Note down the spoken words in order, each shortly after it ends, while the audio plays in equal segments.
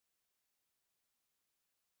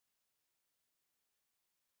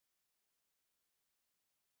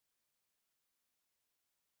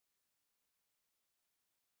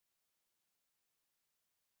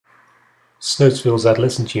Snowsfields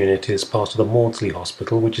Adolescent Unit is part of the Maudsley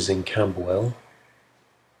Hospital, which is in Camberwell.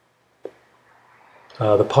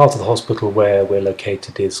 The part of the hospital where we're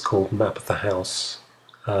located is called Map of the House,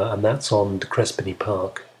 and that's on De Crespigny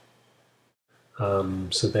Park.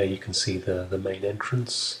 So there you can see the main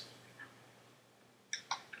entrance.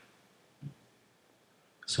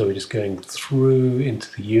 So we're just going through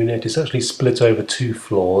into the unit. It's actually split over 2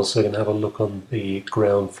 floors, so we're going to have a look on the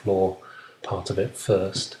ground floor part of it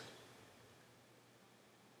first.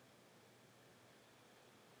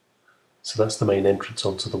 So that's the main entrance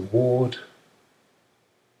onto the ward.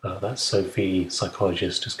 That's Sophie,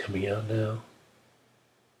 psychologist, just coming out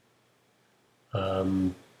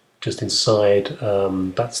now. Just inside,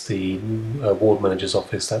 that's the ward manager's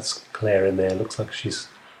office. That's Claire in there. Looks like she's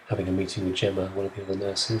having a meeting with Gemma, one of the other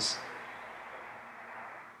nurses.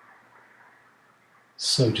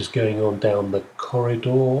 So just going on down the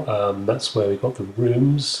corridor, that's where we've got the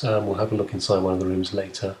rooms. We'll have a look inside one of the rooms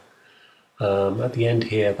later. At the end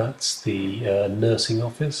here, that's the nursing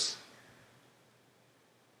office.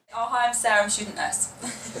 Oh, hi, I'm Sarah, I'm a student nurse.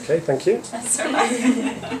 Okay, thank you. That's all right.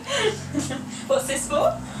 What's this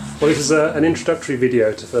for? Well, this is an introductory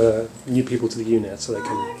video for new people to the unit, so they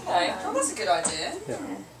can... Oh, okay. Oh, that's a good idea. Yeah.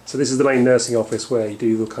 So this is the main nursing office where you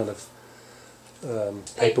do the kind of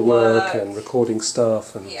paperwork and recording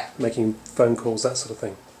stuff and making phone calls, that sort of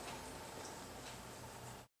thing.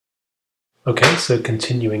 Okay, so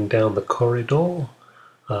continuing down the corridor,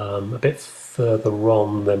 a bit further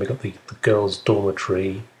on, then we've got the girls'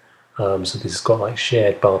 dormitory. So this has got like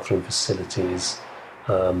shared bathroom facilities,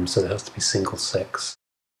 so there has to be single sex.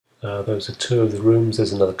 Those are 2 of the rooms.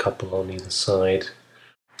 There's another couple on either side.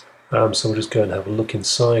 So we'll just go and have a look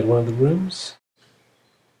inside one of the rooms.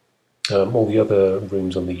 All the other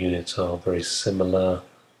rooms on the unit are very similar,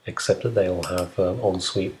 except that they all have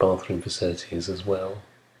ensuite bathroom facilities as well.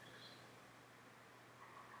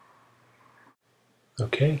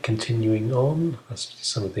 Okay, continuing on, that's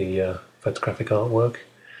some of the photographic artwork.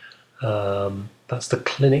 That's the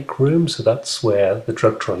clinic room, so that's where the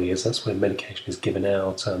drug trolley is, that's where medication is given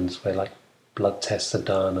out and where like blood tests are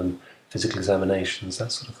done and physical examinations,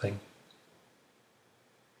 that sort of thing.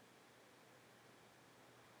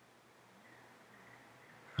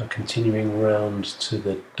 Now continuing around to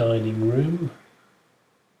the dining room.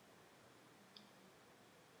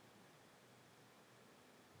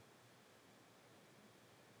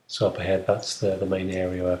 So up ahead, that's the main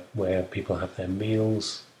area where people have their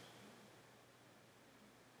meals.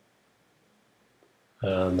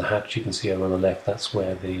 The hatch you can see over on the left, that's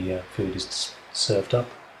where the food is served up.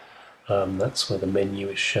 That's where the menu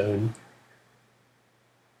is shown.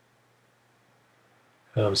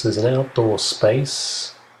 So there's an outdoor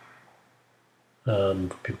space.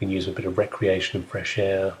 People can use a bit of recreation and fresh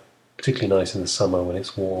air, particularly nice in the summer when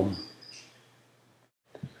it's warm.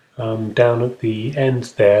 Down at the end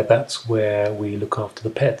there, that's where we look after the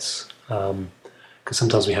pets, because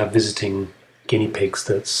sometimes we have visiting guinea pigs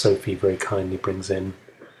that Sophie very kindly brings in,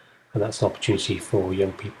 and that's an opportunity for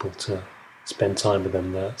young people to spend time with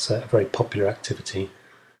them. That's a very popular activity,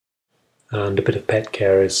 and a bit of pet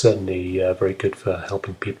care is certainly very good for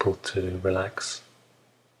helping people to relax.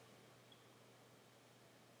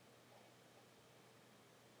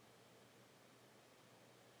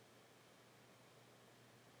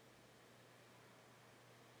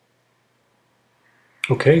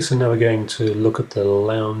 Okay, so now we're going to look at the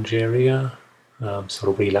lounge area,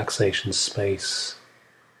 sort of relaxation space.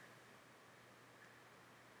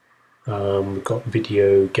 We've got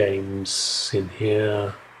video games in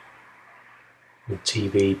here, with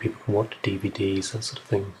TV, people can watch DVDs, that sort of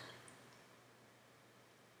thing.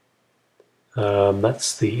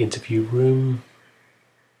 That's the interview room,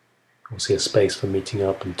 obviously a space for meeting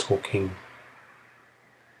up and talking.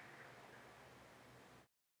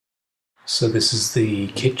 So this is the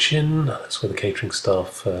kitchen, that's where the catering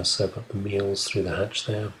staff serve up the meals through the hatch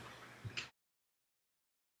there.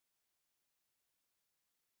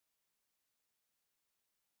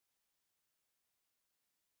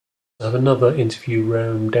 I have another interview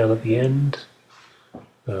room down at the end.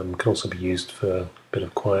 Can also be used for a bit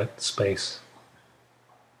of quiet space,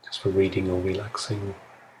 just for reading or relaxing.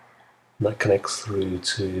 And that connects through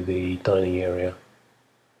to the dining area.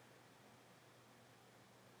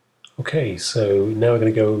 Okay, so now we're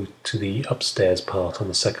going to go to the upstairs part on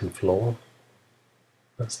the 2nd floor.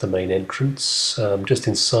 That's the main entrance. Just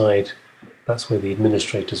inside, that's where the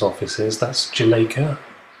administrator's office is. That's Jaleka.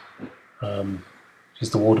 She's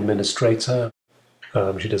the ward administrator.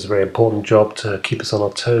 She does a very important job to keep us on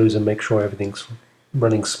our toes and make sure everything's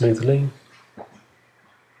running smoothly.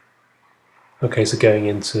 Okay, so going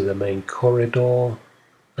into the main corridor,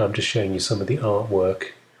 I'm just showing you some of the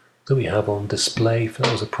artwork that we have on display.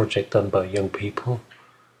 That was a project done by young people.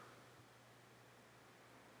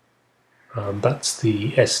 That's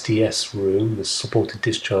the SDS room, the supported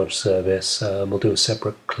discharge service. We'll do a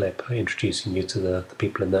separate clip introducing you to the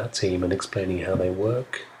people in that team and explaining how they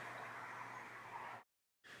work.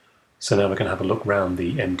 So now we're going to have a look around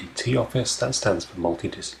the MDT office. That stands for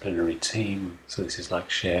multidisciplinary team. So this is like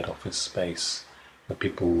shared office space where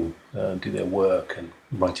people do their work and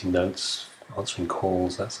writing notes, answering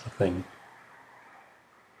calls, that sort of thing.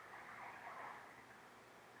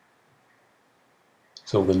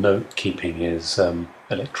 So all the note keeping is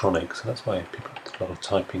electronic, so that's why people do a lot of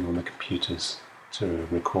typing on the computers to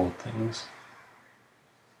record things.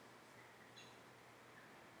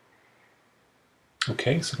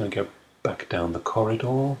 Okay, so I'm going to go back down the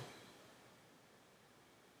corridor.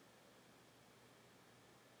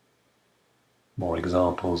 More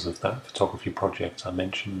examples of that photography project I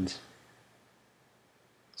mentioned.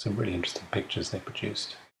 Some really interesting pictures they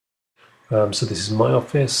produced. So this is my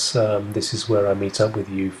office. This is where I meet up with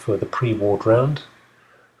you for the pre-ward round,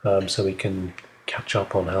 so we can catch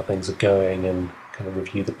up on how things are going and kind of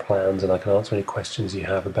review the plans, and I can answer any questions you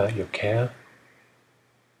have about your care.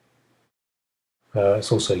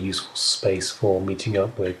 It's also a useful space for meeting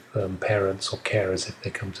up with parents or carers if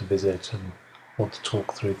they come to visit and want to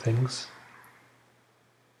talk through things.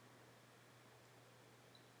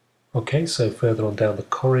 Okay, so further on down the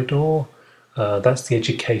corridor, that's the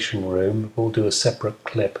education room. We'll do a separate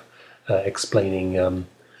clip explaining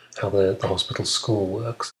how the hospital school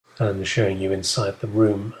works and showing you inside the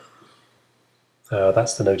room.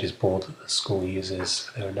 That's the notice board that the school uses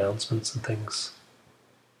for their announcements and things.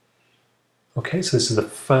 Okay, so this is the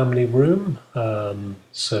family room,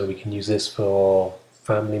 so we can use this for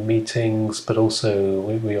family meetings, but also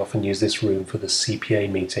we often use this room for the CPA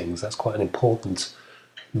meetings. That's quite an important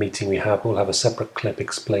meeting we have. We'll have a separate clip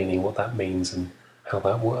explaining what that means and how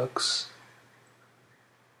that works.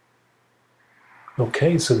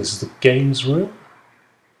 Okay, so this is the games room.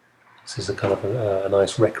 This is a kind of a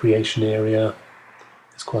nice recreation area.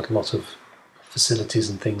 There's quite a lot of facilities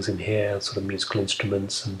and things in here, sort of musical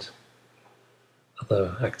instruments and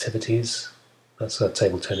other activities. That's a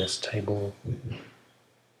table tennis table.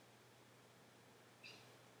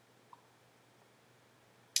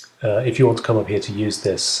 If you want to come up here to use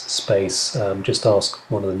this space, just ask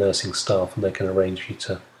one of the nursing staff and they can arrange for you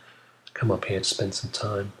to come up here to spend some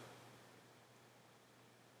time.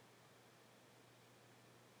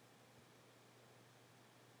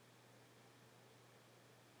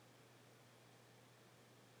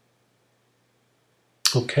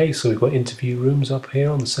 Okay, so we've got interview rooms up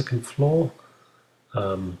here on the second floor.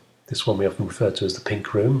 This one we often refer to as the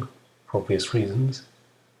pink room, for obvious reasons.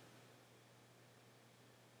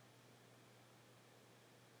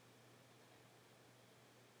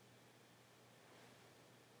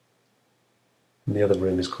 And the other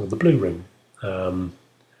room is called the blue room.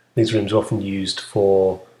 These rooms are often used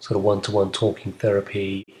for sort of one-to-one talking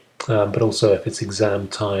therapy, but also if it's exam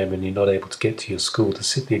time and you're not able to get to your school to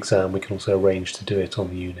sit the exam, we can also arrange to do it on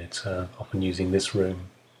the unit, often using this room.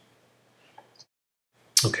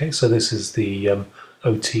 Okay, so this is the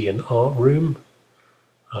OT and art room.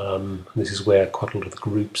 This is where quite a lot of the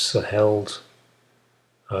groups are held.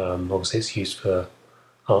 Obviously it's used for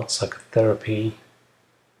art psychotherapy.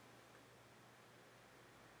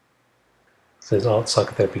 So there's art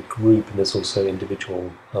psychotherapy group, and there's also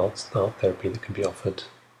individual art therapy that can be offered.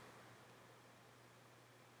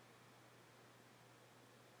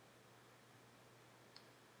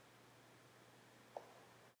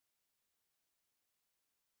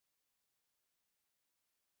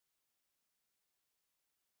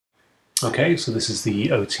 Okay, so this is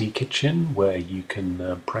the OT kitchen where you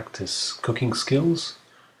can practice cooking skills,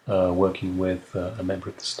 working with a member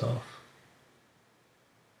of the staff.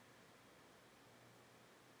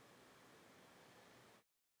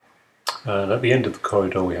 And at the end of the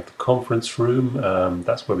corridor we have the conference room.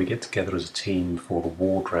 That's where we get together as a team for the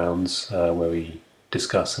ward rounds, where we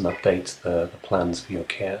discuss and update the plans for your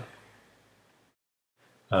care.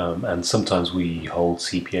 And sometimes we hold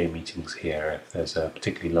CPA meetings here if there's a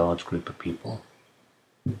particularly large group of people.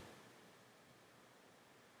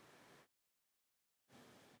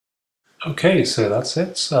 Okay, so that's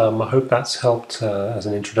it. I hope that's helped as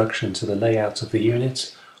an introduction to the layout of the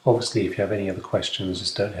unit. Obviously, if you have any other questions,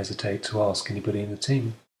 just don't hesitate to ask anybody in the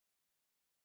team.